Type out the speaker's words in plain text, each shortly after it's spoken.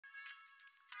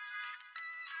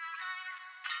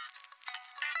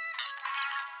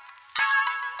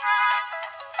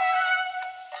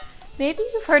Maybe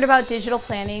you've heard about digital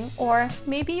planning, or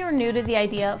maybe you're new to the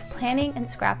idea of planning and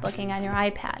scrapbooking on your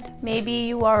iPad. Maybe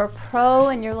you are a pro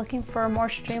and you're looking for a more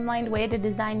streamlined way to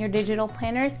design your digital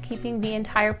planners, keeping the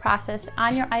entire process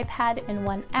on your iPad in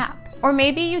one app. Or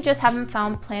maybe you just haven't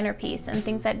found planner piece and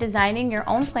think that designing your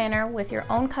own planner with your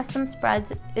own custom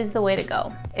spreads is the way to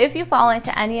go. If you fall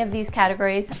into any of these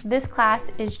categories, this class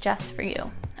is just for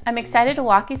you. I'm excited to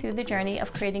walk you through the journey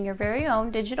of creating your very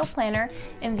own digital planner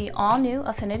in the all-new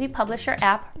Affinity Publisher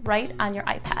app right on your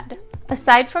iPad.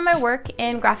 Aside from my work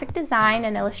in graphic design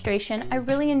and illustration, I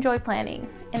really enjoy planning.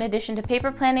 In addition to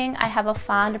paper planning, I have a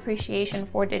fond appreciation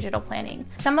for digital planning.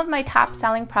 Some of my top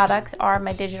selling products are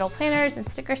my digital planners and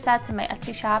sticker sets in my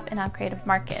Etsy shop and on Creative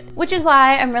Market, which is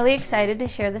why I'm really excited to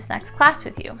share this next class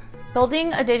with you.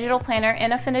 Building a digital planner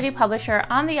in Affinity Publisher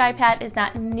on the iPad is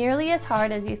not nearly as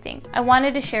hard as you think. I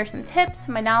wanted to share some tips,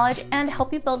 my knowledge, and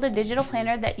help you build a digital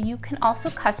planner that you can also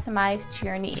customize to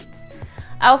your needs.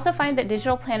 I also find that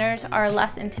digital planners are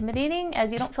less intimidating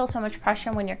as you don't feel so much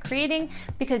pressure when you're creating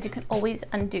because you can always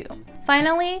undo.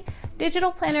 Finally,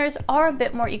 digital planners are a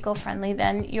bit more eco-friendly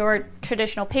than your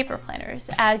traditional paper planners,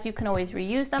 as you can always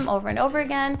reuse them over and over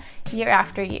again, year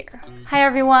after year. Hi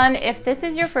everyone, if this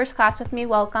is your first class with me,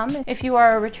 welcome. If you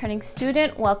are a returning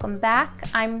student, welcome back.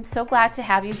 I'm so glad to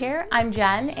have you here. I'm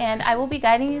Jen, and I will be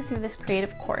guiding you through this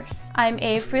creative course. I'm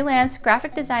a freelance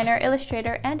graphic designer,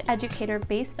 illustrator, and educator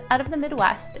based out of the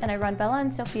Midwest, and I run Bella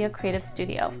and Sophia Creative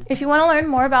Studio. If you want to learn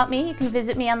more about me, you can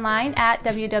visit me online at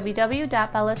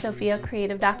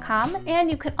www.bellasophiacreative.com.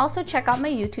 And you can also check out my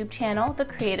YouTube channel, The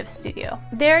Creative Studio.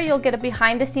 There you'll get a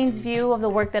behind-the-scenes view of the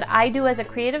work that I do as a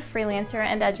creative freelancer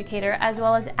and educator, as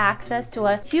well as access to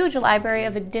a huge library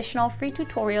of additional free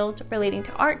tutorials relating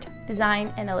to art,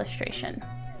 design, and illustration.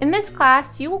 In this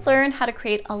class, you will learn how to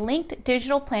create a linked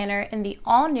digital planner in the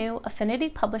all-new Affinity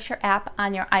Publisher app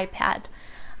on your iPad.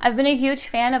 I've been a huge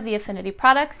fan of the Affinity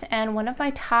products, and one of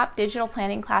my top digital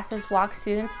planning classes walks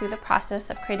students through the process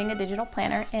of creating a digital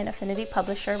planner in Affinity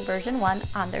Publisher version 1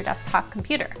 on their desktop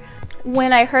computer.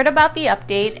 When I heard about the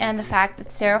update and the fact that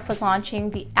Serif was launching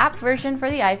the app version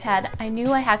for the iPad, I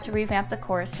knew I had to revamp the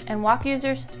course and walk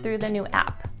users through the new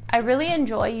app. I really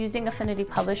enjoy using Affinity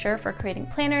Publisher for creating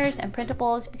planners and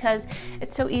printables because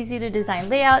it's so easy to design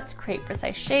layouts, create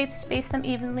precise shapes, space them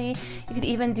evenly. You could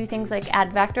even do things like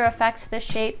add vector effects to the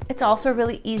shape. It's also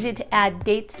really easy to add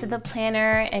dates to the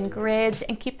planner and grids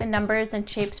and keep the numbers and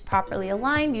shapes properly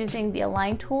aligned using the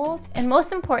Align tools. And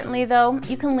most importantly though,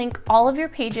 you can link all of your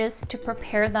pages to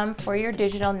prepare them for your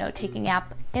digital note-taking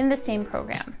app in the same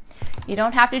program. You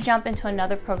don't have to jump into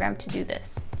another program to do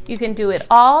this. You can do it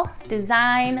all,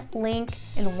 design, link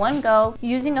in one go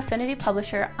using Affinity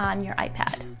Publisher on your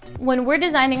iPad. When we're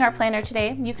designing our planner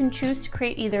today, you can choose to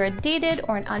create either a dated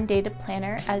or an undated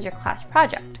planner as your class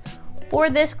project. For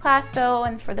this class though,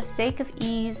 and for the sake of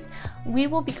ease, we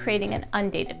will be creating an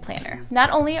undated planner. Not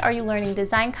only are you learning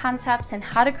design concepts and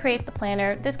how to create the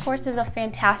planner, this course is a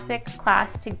fantastic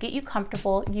class to get you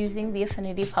comfortable using the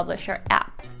Affinity Publisher app.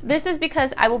 This is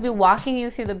because I will be walking you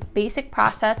through the basic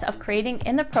process of creating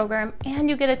in the program, and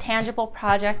you get a tangible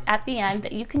project at the end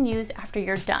that you can use after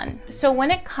you're done. So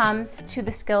when it comes to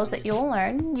the skills that you will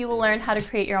learn how to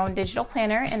create your own digital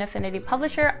planner in Affinity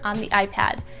Publisher on the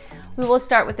iPad. We will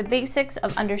start with the basics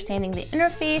of understanding the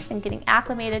interface and getting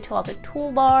acclimated to all the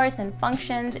toolbars and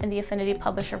functions in the Affinity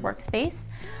Publisher workspace.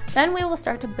 Then we will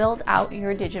start to build out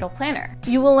your digital planner.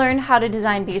 You will learn how to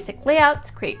design basic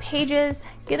layouts, create pages,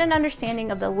 get an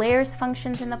understanding of the layers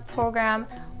functions in the program,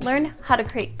 learn how to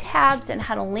create tabs and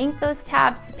how to link those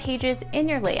tabs to pages in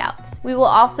your layouts. We will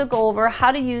also go over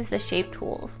how to use the shape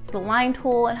tools, the line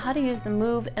tool, and how to use the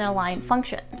move and align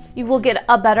functions. You will get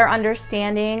a better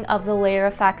understanding of the layer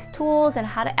effects tools and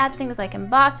how to add things like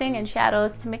embossing and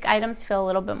shadows to make items feel a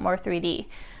little bit more 3D.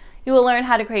 You will learn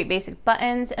how to create basic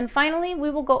buttons, and finally we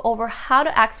will go over how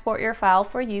to export your file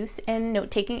for use in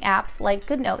note-taking apps like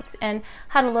GoodNotes and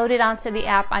how to load it onto the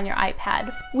app on your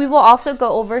iPad. We will also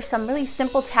go over some really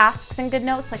simple tasks in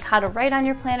GoodNotes, like how to write on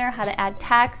your planner, how to add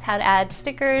text, how to add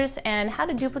stickers, and how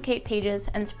to duplicate pages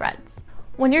and spreads.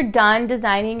 When you're done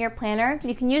designing your planner,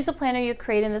 you can use the planner you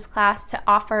create in this class to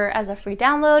offer as a free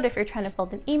download if you're trying to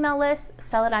build an email list,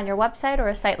 sell it on your website or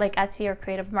a site like Etsy or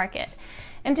Creative Market.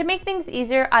 And to make things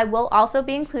easier, I will also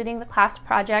be including the class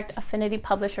project Affinity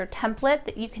Publisher template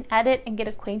that you can edit and get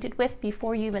acquainted with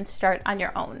before you even start on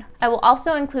your own. I will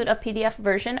also include a PDF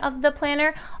version of the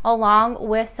planner along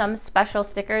with some special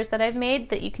stickers that I've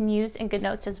made that you can use in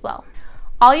GoodNotes as well.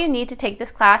 All you need to take this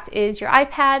class is your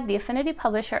iPad, the Affinity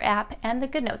Publisher app, and the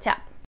GoodNotes app.